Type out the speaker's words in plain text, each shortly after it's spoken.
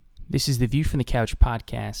This is the View from the Couch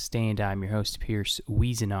podcast, and I'm your host, Pierce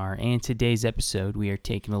Wiesenar, and today's episode we are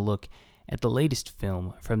taking a look at the latest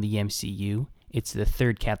film from the MCU. It's the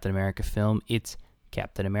third Captain America film. It's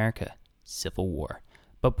Captain America: Civil War.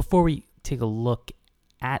 But before we take a look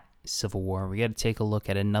at Civil War, we got to take a look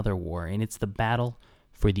at another war, and it's the battle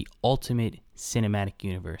for the ultimate cinematic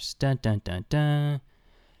universe. Dun dun dun dun.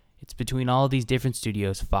 It's between all of these different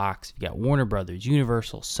studios: Fox, you got Warner Brothers,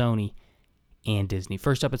 Universal, Sony, and Disney.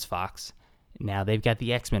 First up, it's Fox. Now they've got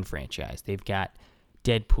the X-Men franchise. They've got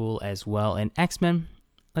Deadpool as well. And X-Men,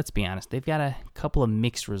 let's be honest, they've got a couple of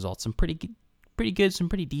mixed results. Some pretty good, some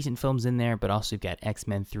pretty decent films in there, but also you've got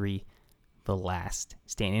X-Men 3, The Last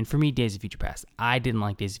Stand. And for me, Days of Future Past. I didn't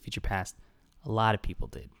like Days of Future Past. A lot of people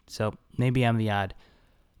did. So maybe I'm the odd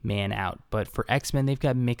man out. But for X-Men, they've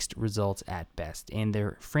got mixed results at best. And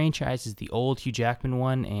their franchise is the old Hugh Jackman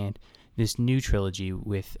one, and this new trilogy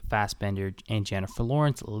with Fassbender and Jennifer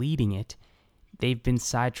Lawrence leading it. They've been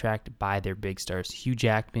sidetracked by their big stars. Hugh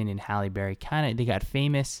Jackman and Halle Berry they got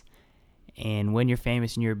famous, and when you're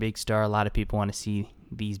famous and you're a big star, a lot of people want to see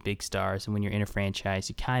these big stars, and when you're in a franchise,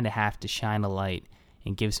 you kind of have to shine a light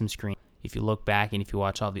and give some screen. If you look back and if you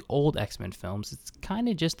watch all the old X-Men films, it's kind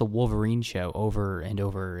of just the Wolverine show over and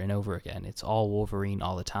over and over again. It's all Wolverine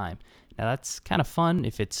all the time. Now, that's kind of fun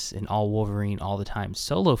if it's an all Wolverine all the time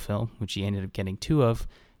solo film, which he ended up getting two of.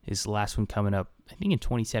 His last one coming up, I think, in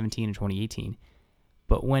 2017 or 2018.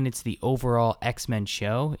 But when it's the overall X-Men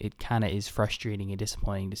show, it kind of is frustrating and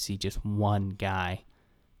disappointing to see just one guy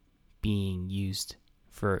being used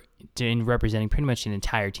in representing pretty much an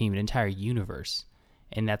entire team, an entire universe.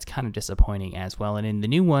 And that's kind of disappointing as well. And in the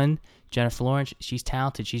new one, Jennifer Lawrence, she's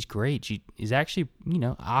talented. She's great. She is actually,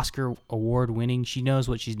 Oscar award winning. She knows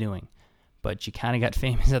what she's doing. But she kind of got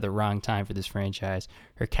famous at the wrong time for this franchise.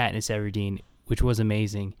 Her Katniss Everdeen, which was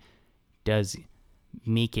amazing, does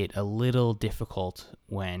make it a little difficult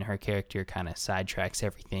when her character kind of sidetracks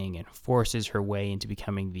everything and forces her way into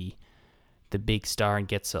becoming the big star and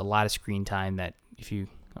gets a lot of screen time that if you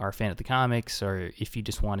are a fan of the comics or if you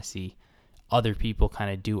just want to see other people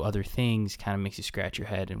kind of do other things, kind of makes you scratch your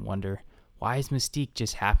head and wonder, why is Mystique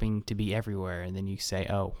just happening to be everywhere? And then you say,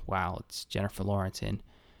 oh, wow, it's Jennifer Lawrence, and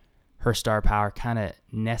her star power kind of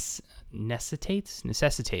necessitates,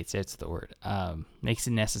 that's the word, makes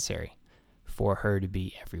it necessary for her to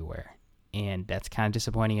be everywhere. And that's kind of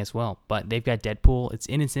disappointing as well. But they've got Deadpool. It's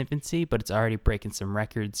in its infancy, but it's already breaking some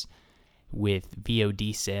records with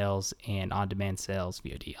VOD sales and on-demand sales,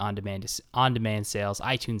 on-demand sales,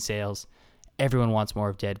 iTunes sales. Everyone wants more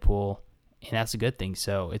of Deadpool, and that's a good thing.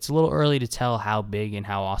 So it's a little early to tell how big and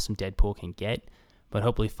how awesome Deadpool can get, but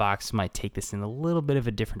hopefully Fox might take this in a little bit of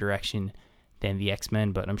a different direction than the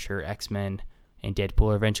X-Men, but I'm sure X-Men and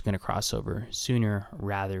Deadpool are eventually going to cross over sooner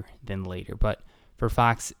rather than later. But for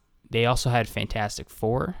Fox, they also had Fantastic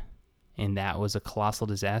Four, and that was a colossal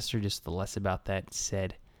disaster. Just the less about that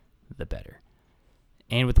said, the better.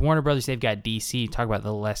 And with Warner Brothers, they've got DC. Talk about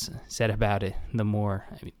the less said about it, the more.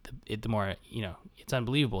 The more, it's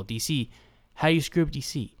unbelievable. DC, how do you screw up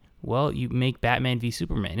DC? Well, you make Batman v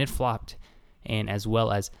Superman. It flopped. And as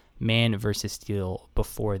well as Man vs. Steel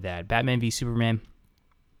before that. Batman v Superman,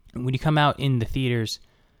 when you come out in the theaters,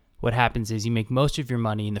 what happens is you make most of your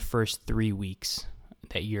money in the first 3 weeks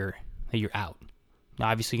that you're out. Now,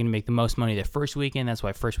 obviously, you're going to make the most money the first weekend. That's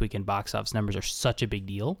why first weekend box office numbers are such a big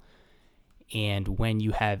deal. And when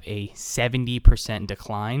you have a 70%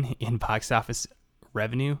 decline in box office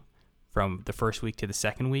revenue from the first week to the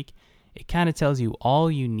second week, it kind of tells you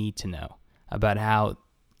all you need to know about how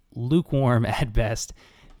lukewarm at best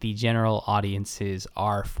the general audiences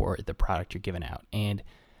are for the product you're giving out. And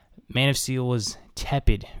Man of Steel was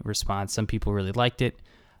tepid response. Some people really liked it.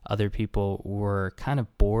 Other people were kind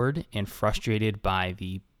of bored and frustrated by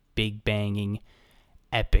the big banging,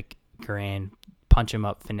 epic, grand punch 'em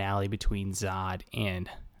up finale between Zod and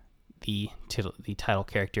the title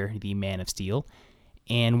character, the Man of Steel.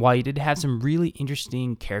 And while you did have some really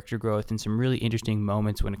interesting character growth and some really interesting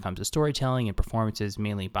moments when it comes to storytelling and performances,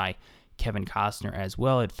 mainly by Kevin Costner as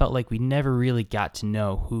well, it felt like we never really got to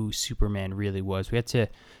know who Superman really was. We had to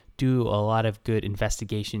do a lot of good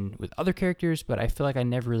investigation with other characters, but I feel like I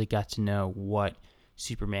never really got to know what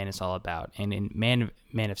Superman is all about. And in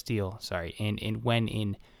Man of Steel, and when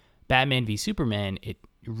in Batman v Superman, it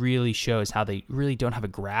really shows how they really don't have a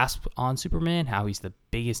grasp on Superman, how he's the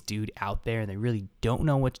biggest dude out there, and they really don't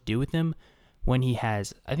know what to do with him when he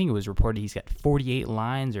has, I think it was reported he's got 48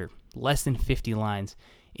 lines or less than 50 lines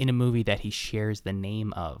in a movie that he shares the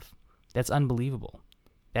name of. That's unbelievable.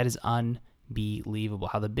 That is unbelievable. unbelievable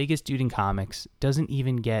how the biggest dude in comics doesn't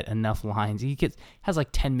even get enough lines. He has like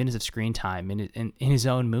 10 minutes of screen time in his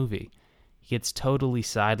own movie. He gets totally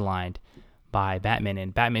sidelined by Batman,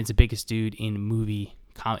 and Batman's the biggest dude in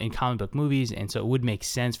comic book movies, and so it would make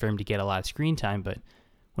sense for him to get a lot of screen time. But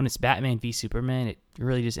when it's Batman v Superman, it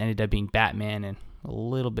really just ended up being Batman and a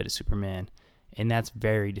little bit of Superman, and that's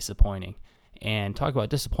very disappointing. And talk about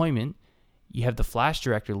disappointment, you have the Flash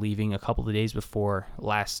director leaving a couple of days before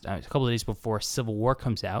Civil War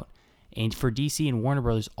comes out. And for DC and Warner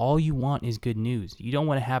Brothers, all you want is good news. You don't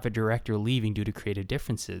want to have a director leaving due to creative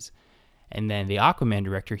differences. And then the Aquaman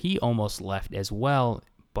director, he almost left as well,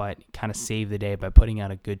 but kind of saved the day by putting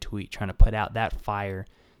out a good tweet, trying to put out that fire,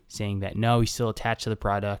 saying that no, he's still attached to the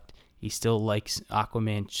product. He still likes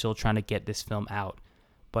Aquaman, still trying to get this film out.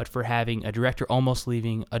 But for having a director almost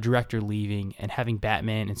leaving, a director leaving, and having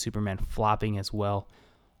Batman and Superman flopping as well,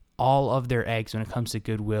 all of their eggs when it comes to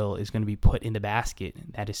goodwill is going to be put in the basket.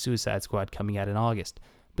 That is Suicide Squad coming out in August.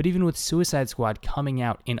 But even with Suicide Squad coming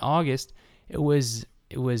out in August, it was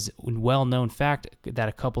a well-known fact that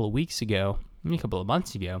a couple of months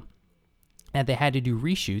ago, that they had to do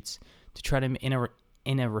reshoots to try to,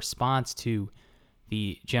 in a response to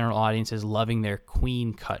the general audiences loving their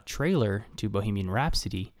Queen cut trailer to Bohemian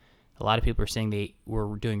Rhapsody. A lot of people are saying they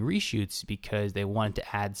were doing reshoots because they wanted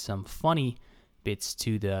to add some funny bits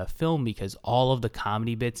to the film, because all of the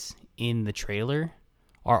comedy bits in the trailer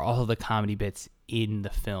are all of the comedy bits in the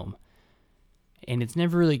film. And it's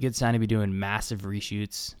never really a good sign to be doing massive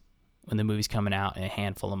reshoots when the movie's coming out in a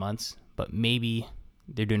handful of months. But maybe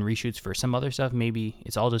they're doing reshoots for some other stuff. Maybe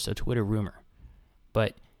it's all just a Twitter rumor.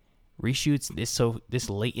 But reshoots this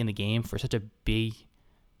late in the game for such a big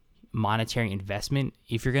monetary investment,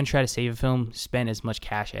 if you're going to try to save a film, spend as much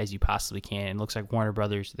cash as you possibly can. And it looks like Warner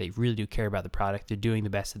Brothers, they really do care about the product. They're doing the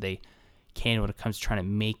best that they can when it comes to trying to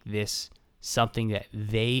make this something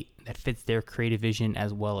that fits their creative vision,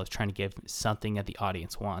 as well as trying to give something that the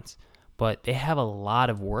audience wants. But they have a lot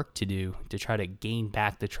of work to do to try to gain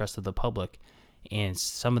back the trust of the public. And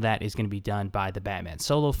some of that is going to be done by the Batman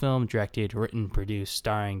solo film, directed, written, produced,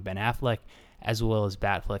 starring Ben Affleck, as well as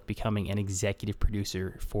Batfleck becoming an executive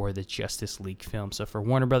producer for the Justice League film. So for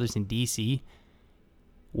Warner Brothers and DC,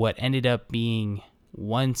 what ended up being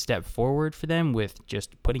one step forward for them with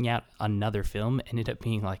just putting out another film ended up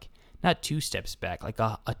being like not 2 steps back, like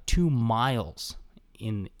a 2 miles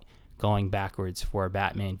in going backwards for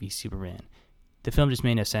Batman v Superman. The film just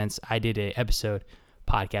made no sense. I did an episode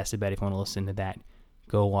podcast about it. If you want to listen to that,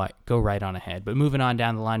 go right on ahead. But moving on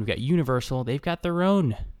down the line, we've got Universal. They've got their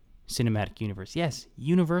own cinematic universe. Yes,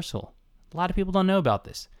 Universal. A lot of people don't know about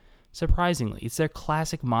this. Surprisingly, it's their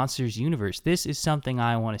classic monsters universe. This is something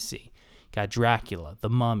I want to see. Got Dracula, the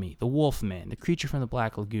Mummy, the Wolfman, the Creature from the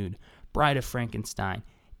Black Lagoon, Bride of Frankenstein,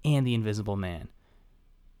 and the Invisible Man.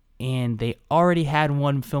 And they already had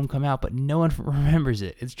one film come out, but no one remembers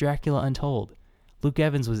it. It's Dracula Untold. Luke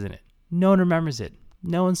Evans was in it. No one remembers it.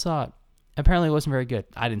 No one saw it. Apparently it wasn't very good.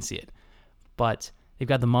 I didn't see it. But they've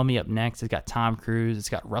got The Mummy up next. It's got Tom Cruise. It's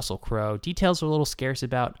got Russell Crowe. Details are a little scarce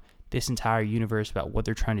about this entire universe, about what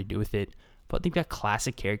they're trying to do with it. But they've got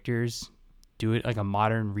classic characters. Do it like a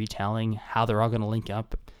modern retelling. How they're all going to link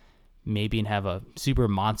up. Maybe and have a super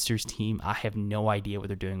monsters team. I have no idea what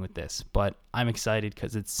they're doing with this. But I'm excited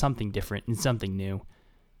because it's something different and something new.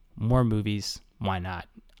 More movies. Why not?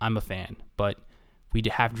 I'm a fan. But we'd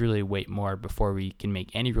have to really wait more before we can make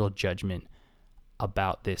any real judgment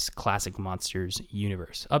about this classic monsters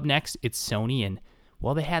universe. Up next, it's Sony, and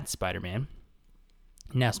well, they had Spider-Man.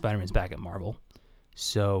 Now Spider-Man's back at Marvel.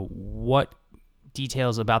 So what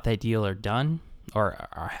details about that deal are done or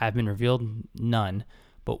have been revealed? None.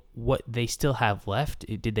 But what they still have left,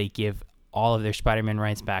 did they give all of their Spider-Man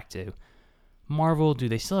rights back to Marvel? Do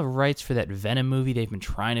they still have rights for that Venom movie they've been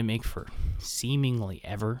trying to make for seemingly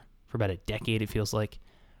ever? For about a decade, it feels like.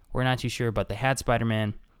 We're not too sure, but they had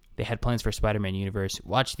Spider-Man. They had plans for Spider-Man universe.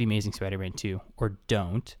 Watch The Amazing Spider-Man 2, or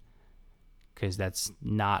don't, because that's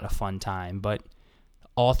not a fun time. But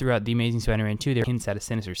all throughout The Amazing Spider-Man 2, there were hints at a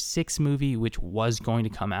Sinister Six movie, which was going to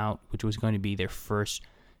come out, which was going to be their first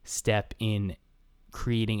step in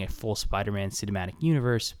creating a full Spider-Man cinematic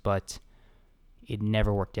universe, but it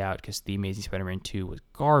never worked out because The Amazing Spider-Man 2 was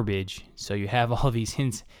garbage. So you have all these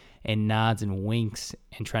hints and nods and winks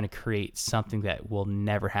and trying to create something that will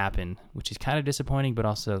never happen, which is kind of disappointing, but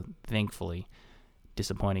also thankfully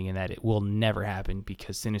disappointing in that it will never happen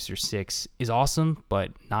because Sinister Six is awesome,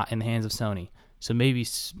 but not in the hands of Sony. So maybe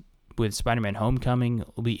with Spider-Man Homecoming,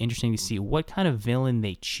 it'll be interesting to see what kind of villain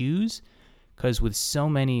they choose, because with so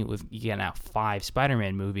many, you got now 5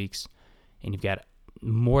 Spider-Man movies, and you've got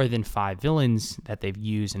more than 5 villains that they've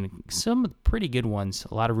used, and some pretty good ones.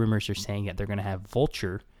 A lot of rumors are saying that they're going to have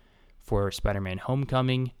Vulture for Spider-Man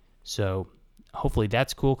Homecoming, so hopefully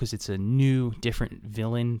that's cool because it's a new, different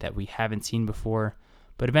villain that we haven't seen before.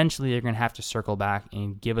 But eventually they're going to have to circle back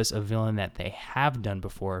and give us a villain that they have done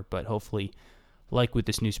before, but hopefully, like with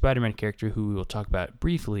this new Spider-Man character, who we will talk about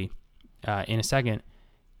briefly in a second,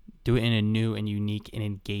 do it in a new and unique and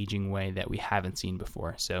engaging way that we haven't seen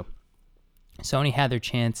before. So Sony had their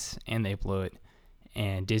chance and they blew it.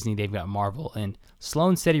 And Disney, they've got Marvel. And slow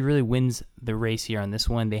and steady really wins the race here on this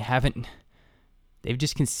one. They've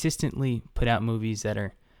just consistently put out movies that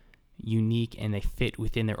are unique and they fit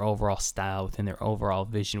within their overall style, within their overall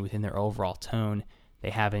vision, within their overall tone.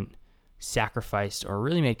 They haven't sacrificed or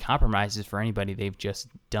really made compromises for anybody. They've just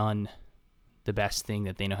done the best thing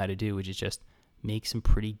that they know how to do, which is just make some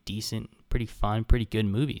pretty decent, pretty fun, pretty good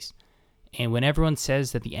movies. And when everyone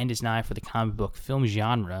says that the end is nigh for the comic book film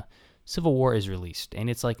genre, Civil War is released, and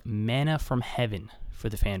it's like manna from heaven for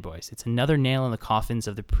the fanboys. It's another nail in the coffins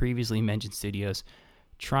of the previously mentioned studios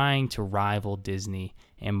trying to rival Disney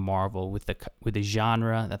and Marvel with the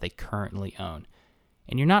genre that they currently own.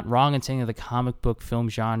 And you're not wrong in saying that the comic book film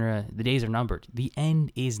genre, the days are numbered. The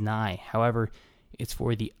end is nigh. However, it's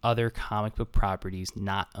for the other comic book properties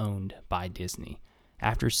not owned by Disney.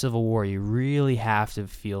 After Civil War, you really have to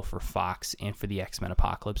feel for Fox and for the X-Men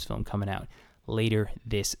Apocalypse film coming out later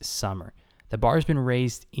this summer. The bar's been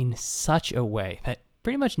raised in such a way that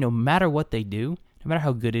pretty much no matter what they do, no matter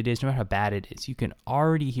how good it is, no matter how bad it is, you can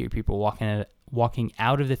already hear people walking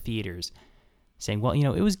out of the theaters saying, well,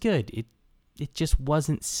 it was good. It just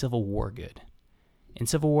wasn't Civil War good. In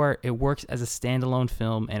Civil War, it works as a standalone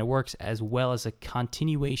film, and it works as well as a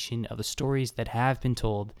continuation of the stories that have been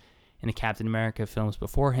told in the Captain America films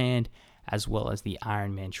beforehand, as well as the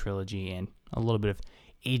Iron Man trilogy and a little bit of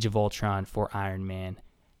Age of Ultron for Iron Man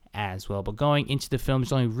as well. But going into the film,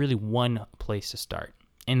 there's only really one place to start,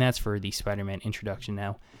 and that's for the Spider-Man introduction.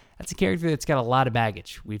 Now, that's a character that's got a lot of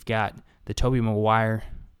baggage. We've got the Tobey Maguire,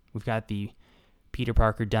 we've got the Peter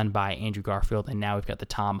Parker done by Andrew Garfield, and now we've got the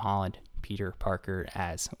Tom Holland Peter Parker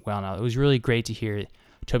as well. Now, it was really great to hear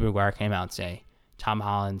Tobey Maguire came out and say Tom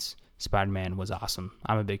Holland's Spider-Man was awesome.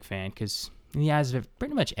 I'm a big fan because in the eyes of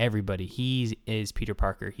pretty much everybody, he is Peter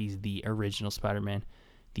Parker. He's the original Spider-Man,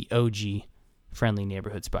 the OG friendly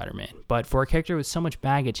neighborhood Spider-Man. But for a character with so much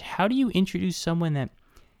baggage, how do you introduce someone that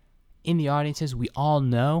in the audiences we all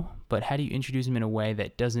know, but how do you introduce him in a way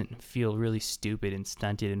that doesn't feel really stupid and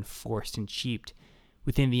stunted and forced and cheaped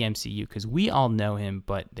within the MCU? Because we all know him,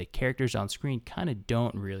 but the characters on screen kind of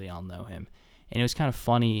don't really all know him. And it was kind of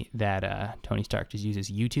funny that Tony Stark just uses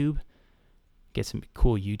YouTube, get some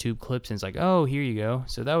cool YouTube clips, and it's like, oh, here you go.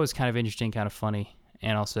 So that was kind of interesting, kind of funny.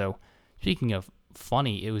 And also, speaking of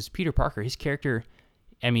funny, it was Peter Parker. His character,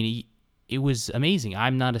 it was amazing.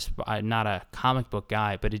 I'm not a comic book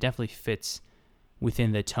guy, but it definitely fits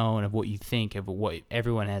within the tone of what you think of what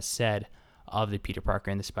everyone has said of the Peter Parker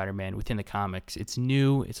and the Spider-Man within the comics. It's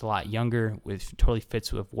new. It's a lot younger. It totally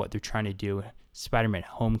fits with what they're trying to do. Spider-Man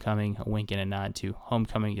Homecoming, a wink and a nod to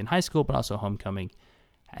Homecoming in high school, but also Homecoming,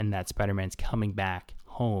 and that Spider-Man's coming back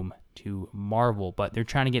home to Marvel. But they're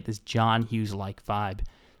trying to get this John Hughes-like vibe.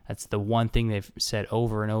 That's the one thing they've said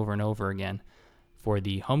over and over and over again for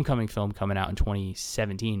the Homecoming film coming out in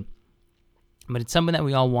 2017. But it's someone that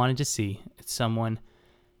we all wanted to see. It's someone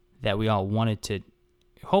that we all wanted to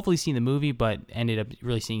hopefully see in the movie, but ended up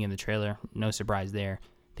really seeing in the trailer. No surprise there.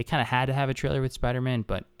 They kind of had to have a trailer with Spider-Man,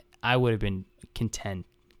 but I would have been content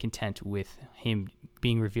with him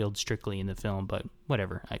being revealed strictly in the film, but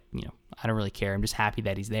whatever. I don't really care. I'm just happy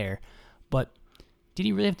that he's there. But did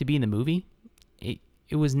he really have to be in the movie?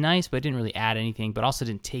 It was nice, but it didn't really add anything, but also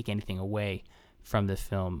didn't take anything away from the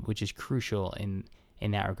film, which is crucial in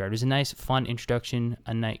that regard. It was a nice, fun introduction,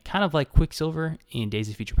 kind of like Quicksilver in Days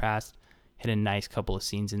of Future Past. Had a nice couple of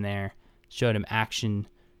scenes in there, showed him action,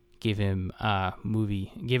 give him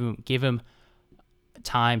give him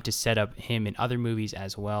time to set up him in other movies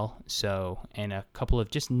as well. So, and a couple of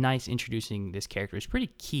just nice introducing this character is pretty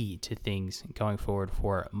key to things going forward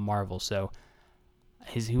for Marvel. So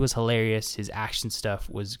he was hilarious. His action stuff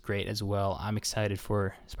was great as well. I'm excited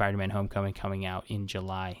for Spider-Man Homecoming coming out in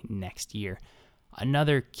July next year.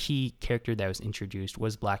 Another key character that was introduced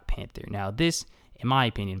was Black Panther. Now, this, in my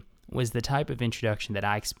opinion, was the type of introduction that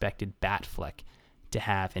I expected Batfleck to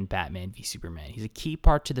have in Batman v Superman. He's a key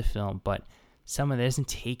part to the film, but someone that doesn't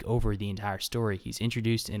take over the entire story. He's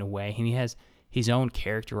introduced in a way, and he has his own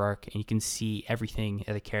character arc, and you can see everything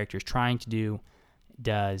that the character is trying to do,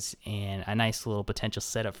 does, and a nice little potential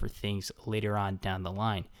setup for things later on down the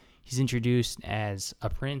line. he's introduced as a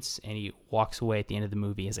prince, and he walks away at the end of the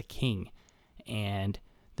movie as a king. And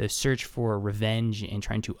the search for revenge and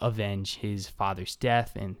trying to avenge his father's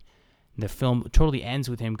death, and the film totally ends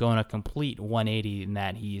with him going a complete 180 in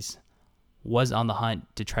that was on the hunt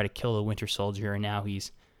to try to kill the Winter Soldier, and now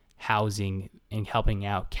he's housing and helping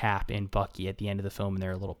out Cap and Bucky at the end of the film in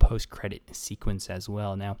their little post-credit sequence as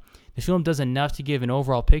well. Now, the film does enough to give an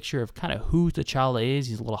overall picture of kind of who T'Challa is.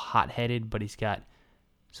 He's a little hot-headed, but he's got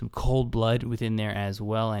some cold blood within there as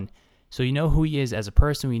well. And so you know who he is as a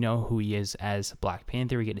person. We know who he is as Black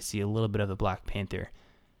Panther. We get to see a little bit of the Black Panther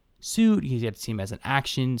suit. You get to see him as an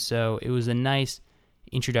action. So it was a nice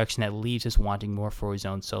introduction that leaves us wanting more for his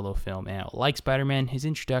own solo film. And like Spider-Man, his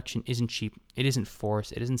introduction isn't cheap. It isn't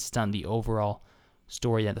forced. It doesn't stunt the overall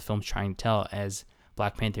story that the film's trying to tell, as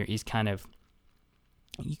Black Panther is kind of,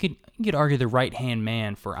 you could argue, the right-hand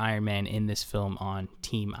man for Iron Man in this film on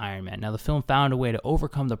Team Iron Man. Now, the film found a way to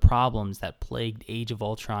overcome the problems that plagued Age of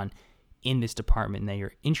Ultron in this department. Now,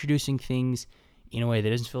 you're introducing things in a way that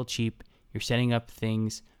doesn't feel cheap. You're setting up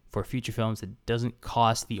things for future films that doesn't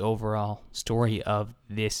cost the overall story of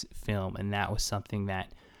this film. And that was something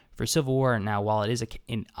that for Civil War, now while it is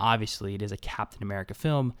obviously it is a Captain America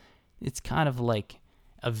film, it's kind of like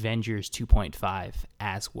Avengers 2.5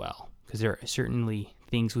 as well, because there are certainly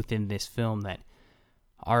things within this film that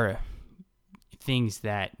are things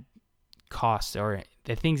that cost, or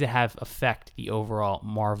the things that have affect the overall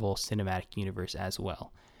Marvel Cinematic Universe as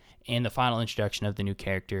well. And the final introduction of the new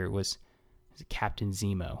character was Captain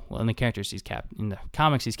Zemo. Well, in the characters, in the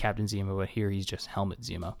comics, he's Captain Zemo, but here he's just Helmut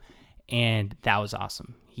Zemo. And that was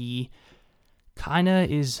awesome. He kind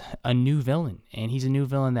of is a new villain, and he's a new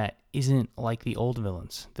villain that isn't like the old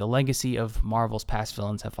villains. The legacy of Marvel's past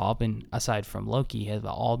villains have all been, aside from Loki, have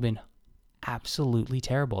all been absolutely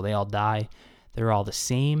terrible. They all die. They're all the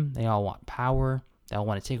same. They all want power. They all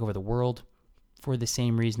want to take over the world for the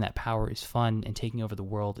same reason that power is fun, and taking over the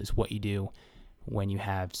world is what you do when you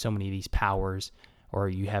have so many of these powers, or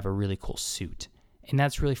you have a really cool suit. And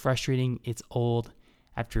that's really frustrating. It's old.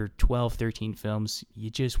 After 12, 13 films, you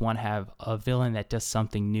just want to have a villain that does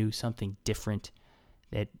something new, something different,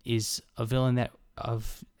 that is a villain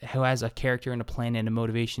who has a character and a plan and a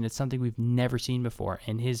motivation. It's something we've never seen before.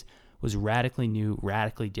 And his was radically new,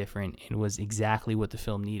 radically different, and was exactly what the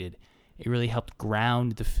film needed. It really helped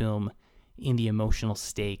ground the film in the emotional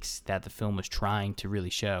stakes that the film was trying to really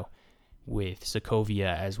show, with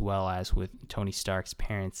Sokovia as well as with Tony Stark's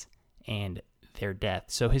parents and their death.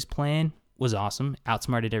 So his plan was awesome,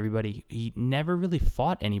 outsmarted everybody. He never really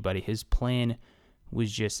fought anybody. His plan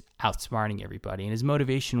was just outsmarting everybody. And his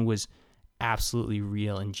motivation was absolutely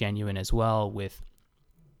real and genuine as well, with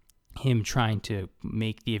him trying to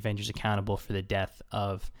make the Avengers accountable for the death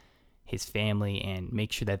of his family and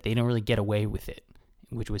make sure that they don't really get away with it,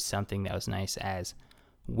 which was something that was nice as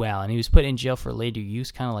well. And he was put in jail for later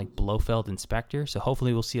use, kind of like Blofeld in Spectre. So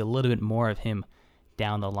hopefully we'll see a little bit more of him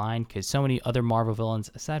down the line, because so many other Marvel villains,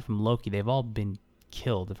 aside from Loki, they've all been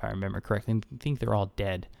killed, if I remember correctly. I think they're all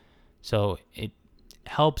dead. So it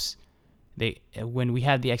helps when we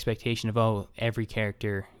had the expectation of, every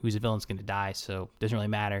character who's a villain's going to die, so it doesn't really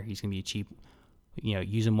matter. He's going to be a cheap,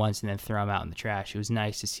 use him once and then throw him out in the trash. It was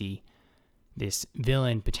nice to see this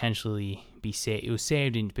villain potentially be saved. It was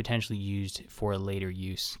saved and potentially used for a later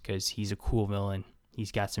use, because he's a cool villain.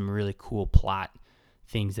 He's got some really cool plot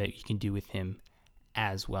things that you can do with him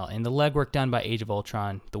as well. And the legwork done by Age of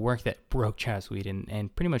Ultron, the work that broke Joss Whedon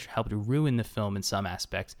and pretty much helped to ruin the film in some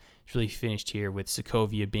aspects, it's really finished here with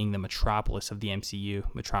Sokovia being the metropolis of the MCU,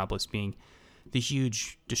 Metropolis being the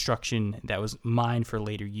huge destruction that was mined for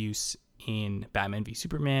later use in Batman v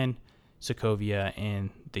Superman. Sokovia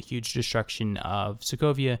and the huge destruction of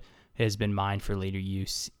Sokovia has been mined for later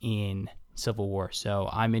use in Civil War. So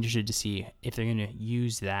I'm interested to see if they're going to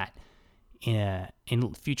use that in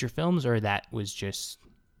future films, or that was just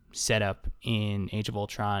set up in Age of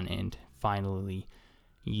Ultron and finally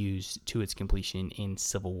used to its completion in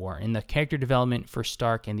Civil War. And the character development for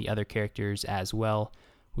Stark and the other characters as well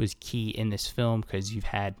was key in this film, because you've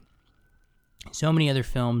had so many other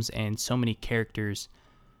films and so many characters,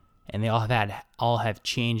 and they all have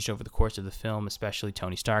changed over the course of the film, especially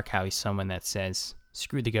Tony Stark, how he's someone that says,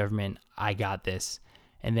 screw the government, I got this.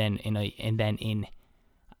 And then in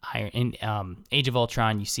Age of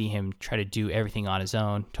Ultron, you see him try to do everything on his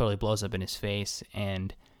own, totally blows up in his face,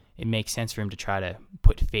 and it makes sense for him to try to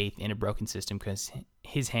put faith in a broken system, because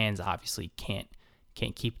his hands obviously can't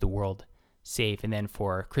keep the world safe. And then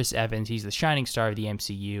for Chris Evans, he's the shining star of the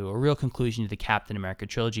MCU. A real conclusion to the Captain America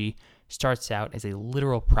trilogy. Starts out as a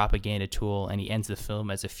literal propaganda tool, and he ends the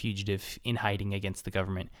film as a fugitive in hiding against the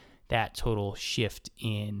government. That total shift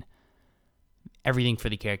in everything for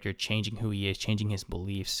the character, changing who he is, changing his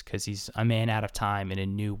beliefs, because he's a man out of time in a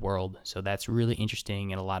new world. So that's really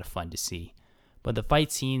interesting and a lot of fun to see. But the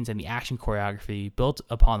fight scenes and the action choreography built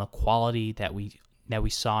upon the quality that we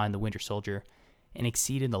saw in The Winter Soldier and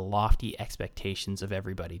exceeded the lofty expectations of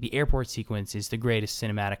everybody. The airport sequence is the greatest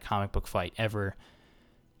cinematic comic book fight ever.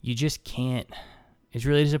 You just can't. It's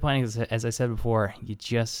really disappointing, as I said before.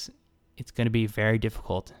 It's going to be very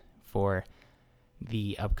difficult for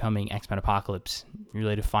the upcoming X-Men Apocalypse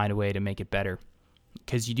really to find a way to make it better,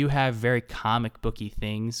 because you do have very comic booky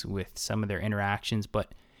things with some of their interactions,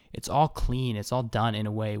 but it's all clean. It's all done in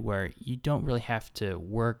a way where you don't really have to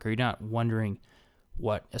work, or you're not wondering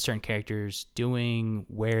what a certain character is doing,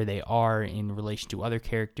 where they are in relation to other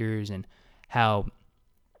characters, and how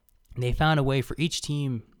they found a way for each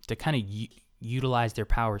team to kind of utilize their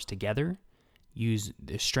powers together, use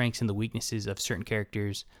the strengths and the weaknesses of certain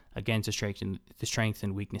characters against the strengths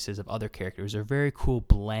and weaknesses of other characters. A very cool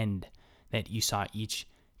blend that you saw each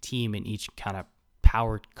team and each kind of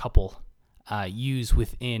powered couple use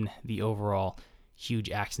within the overall huge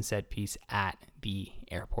action set piece at the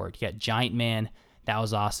airport. You got Giant Man, that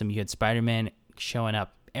was awesome. You had Spider-Man showing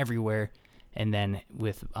up everywhere, and then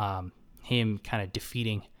with him kind of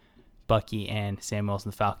defeating Bucky and Sam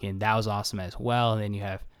Wilson the Falcon, that was awesome as well. And then you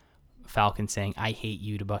have Falcon saying, "I hate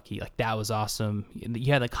you" to Bucky. Like, that was awesome.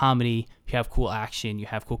 You had the comedy, you have cool action, you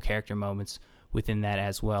have cool character moments within that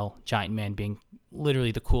as well. Giant Man being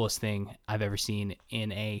literally the coolest thing I've ever seen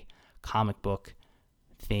in a comic book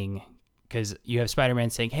thing, because you have Spider-Man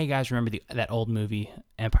saying, "Hey guys, remember that old movie,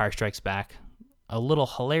 Empire Strikes Back?" A little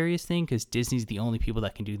hilarious thing, because Disney's the only people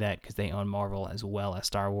that can do that, because they own Marvel as well as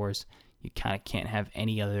Star Wars. You kind of can't have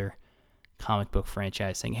any other comic book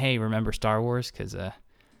franchise saying, "Hey, remember Star Wars?" Because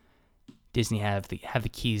Disney have the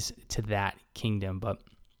keys to that kingdom. But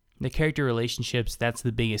the character relationships, that's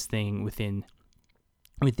the biggest thing within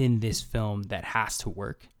this film that has to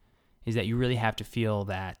work, is that you really have to feel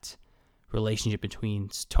that relationship between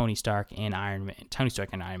Tony Stark and Iron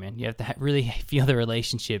Man. You have to really feel the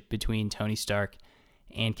relationship between Tony Stark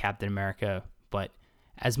and Captain America. But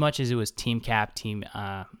as much as it was Team Cap, Team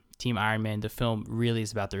Iron Man, the film really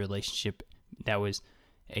is about the relationship that was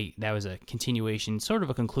a continuation, sort of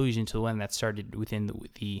a conclusion to the one that started within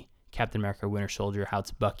the Captain America Winter Soldier, how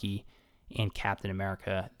it's Bucky and Captain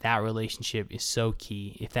America. That relationship is so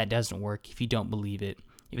key. If that doesn't work, if you don't believe it,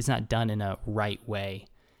 if it's not done in a right way,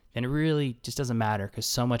 then it really just doesn't matter, because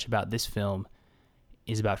so much about this film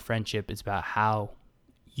is about friendship. It's about how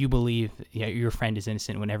you believe your friend is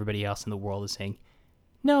innocent when everybody else in the world is saying,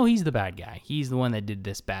 "No, he's the bad guy. He's the one that did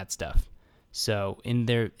this bad stuff." So in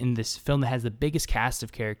this film that has the biggest cast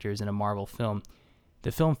of characters in a Marvel film,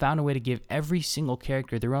 the film found a way to give every single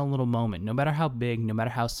character their own little moment. No matter how big, no matter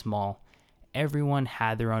how small, everyone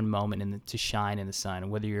had their own moment to shine in the sun.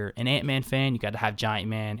 Whether you're an Ant-Man fan, you got to have Giant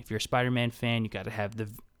Man. If you're a Spider-Man fan, you got to have the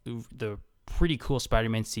pretty cool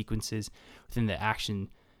Spider-Man sequences within the action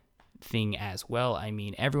thing as well. I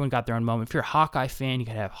mean, everyone got their own moment. If you're a Hawkeye fan, you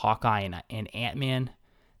got to have Hawkeye and Ant-Man.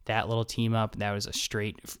 That little team up, that was a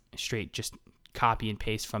straight just copy and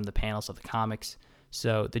paste from the panels of the comics.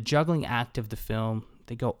 So the juggling act of the film,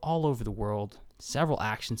 they go all over the world, several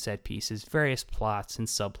action set pieces, various plots and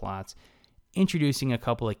subplots, introducing a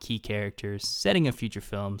couple of key characters, setting up future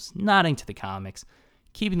films, nodding to the comics,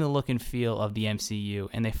 keeping the look and feel of the MCU,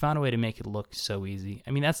 and they found a way to make it look so easy.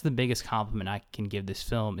 I mean, that's the biggest compliment I can give this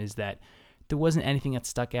film, is that there wasn't anything that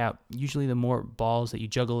stuck out. Usually the more balls that you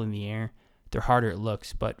juggle in the air, the harder it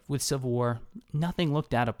looks. But with Civil War, nothing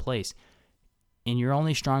looked out of place. And you're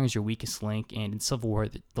only strong as your weakest link, and in Civil War,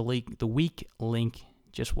 the weak link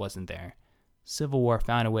just wasn't there. Civil War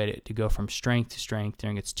found a way to go from strength to strength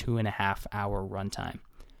during its 2.5-hour runtime.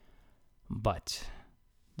 But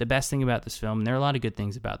the best thing about this film, and there are a lot of good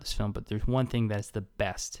things about this film, but there's one thing that is the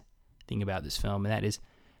best thing about this film, and that is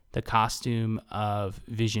the costume of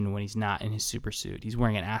Vision when he's not in his super suit. He's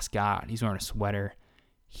wearing an ascot, he's wearing a sweater.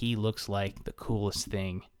 He looks like the coolest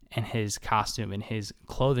thing, and his costume and his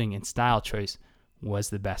clothing and style choice was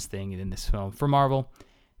the best thing in this film. For Marvel,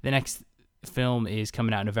 the next film is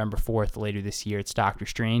coming out November 4th later this year. It's Doctor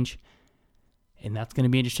Strange, and that's going to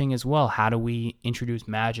be interesting as well. How do we introduce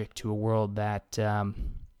magic to a world that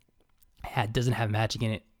doesn't have magic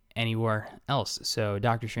in it anywhere else? So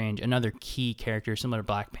Doctor Strange, another key character, similar to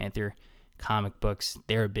Black Panther comic books.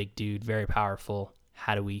 They're a big dude, very powerful.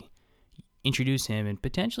 How do we introduce him and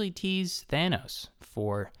potentially tease Thanos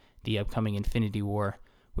for the upcoming Infinity War,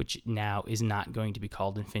 which now is not going to be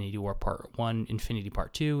called Infinity War Part 1, Infinity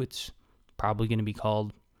Part 2. It's probably going to be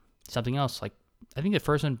called something else. Like, I think the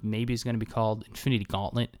first one maybe is going to be called Infinity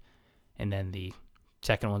Gauntlet, and then the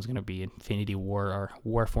second one's going to be Infinity War or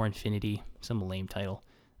War for Infinity, some lame title.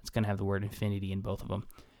 It's going to have the word infinity in both of them.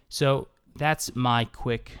 So that's my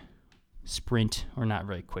quick sprint, or not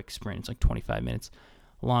very quick sprint. It's like 25 minutes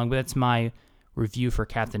long, but that's my review for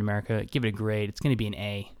Captain America. Give it a grade. It's going to be an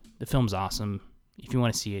A. The film's awesome. If you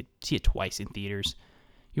want to see it twice in theaters.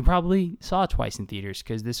 You probably saw it twice in theaters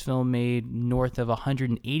because this film made north of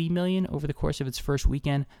 $180 million over the course of its first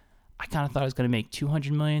weekend. I kind of thought it was going to make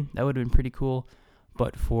 $200 million. That would have been pretty cool.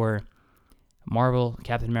 But for Marvel,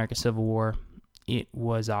 Captain America Civil War, it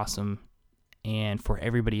was awesome. And for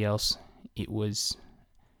everybody else, it was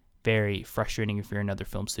very frustrating if you're another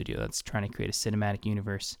film studio that's trying to create a cinematic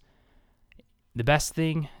universe. The best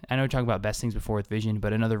thing, I know we talked about best things before with Vision,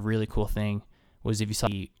 but another really cool thing was if you saw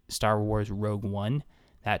the Star Wars Rogue One,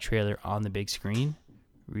 that trailer on the big screen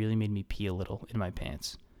really made me pee a little in my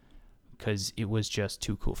pants because it was just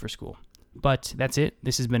too cool for school. But that's it.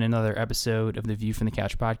 This has been another episode of the View from the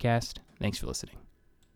Couch podcast. Thanks for listening.